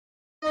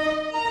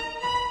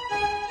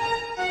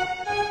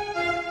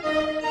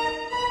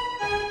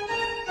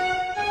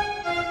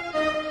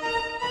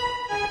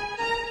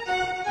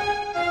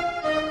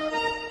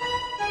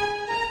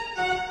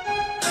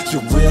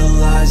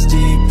lies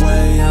deep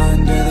way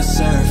under the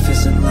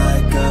surface, and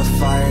like a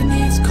fire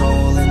needs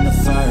coal in the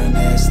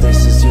furnace.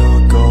 This is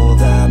your goal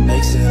that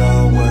makes it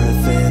all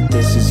worth it.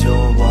 This is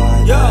your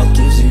why that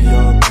gives you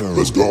your purpose.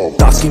 Let's go.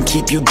 Thoughts can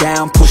keep you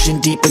down, pushing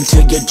deep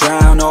until you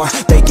drown, or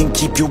they can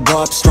keep you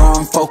up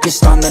strong,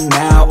 focused on the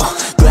now.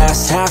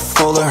 Glass half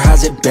full, or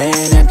has it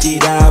been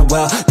emptied out?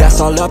 Well, that's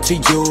all up to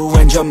you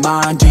and your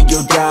mind. Do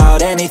you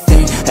doubt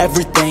anything,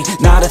 everything,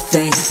 not a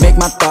thing? Make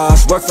my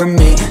thoughts work for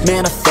me,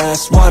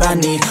 manifest what I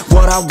need,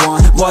 what I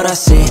want, what I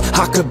see.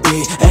 I could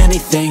be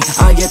anything,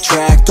 I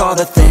attract all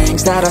the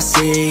things that I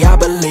see. I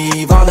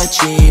believe I'll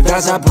achieve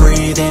as I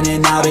breathe in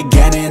and out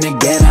again and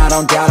again. I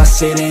don't doubt, I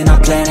sit and I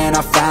plan, and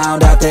I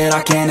found out that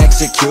I can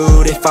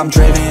execute if I'm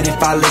driven,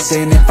 if I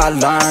listen, if I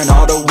learn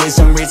all the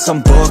wisdom. Read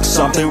some books,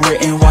 something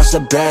written, watch the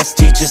best,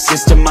 teach a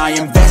system I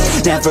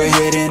invest. Never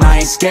hidden, I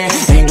ain't scared,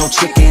 ain't no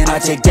chicken, I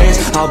take dares.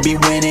 I'll be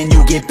winning,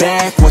 you get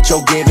back what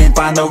you're giving.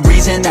 Find the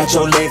reason that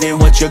you're living,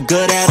 what you're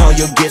good at, all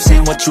your gifts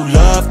and what you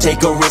love.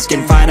 Take a risk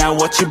and find out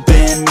what you've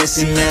been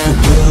missing there. The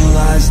will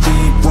lies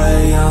deep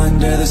way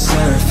under the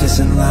surface,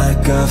 and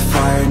like a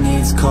fire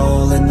needs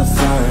coal in the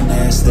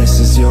furnace. This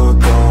is your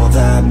goal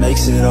that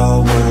makes it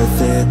all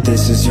worth it.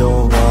 This is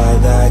your why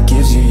that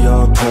gives you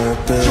your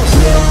purpose. The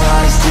will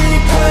lies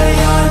deep way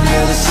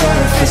under the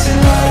surface,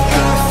 and like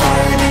a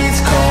fire needs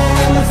coal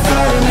in the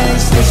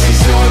furnace. This is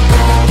your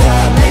goal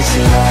that makes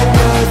it all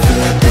worth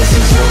it. This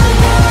is your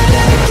why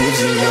that gives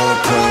you your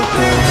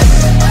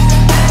purpose.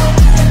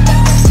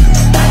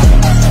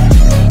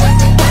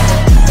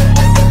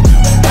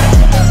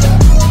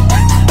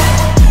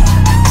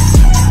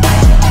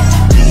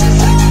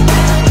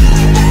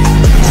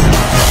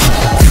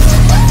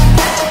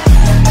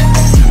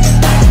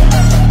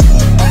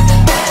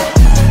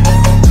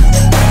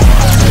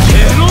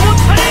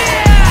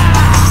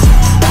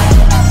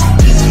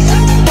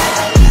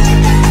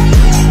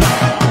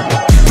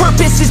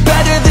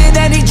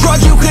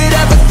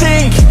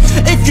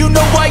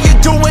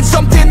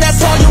 Something,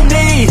 that's all you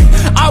need.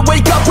 I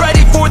wake up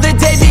ready for the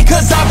day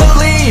because I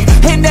believe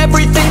in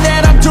everything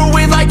that I'm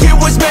doing like it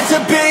was meant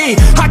to be.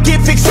 I get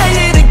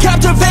fixated and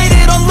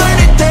captivated on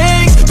learning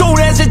things. Don't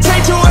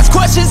hesitate to ask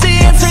questions, the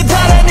answer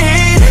that I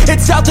need.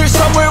 It's out there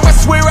somewhere, I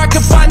swear I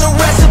can find the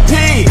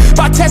recipe.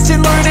 By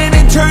testing, learning,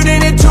 and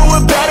turning into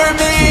a better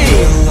me. The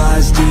will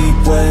lies deep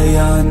way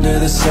under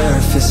the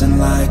surface, and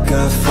like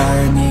a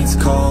fire needs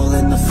coal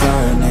in the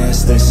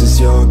furnace. This is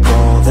your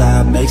goal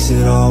that makes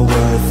it all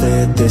worth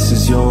it. This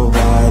is your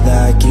why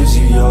that gives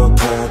you your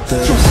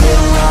purpose. The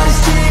will lies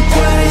deep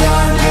way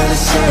under the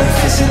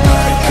surface, and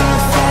like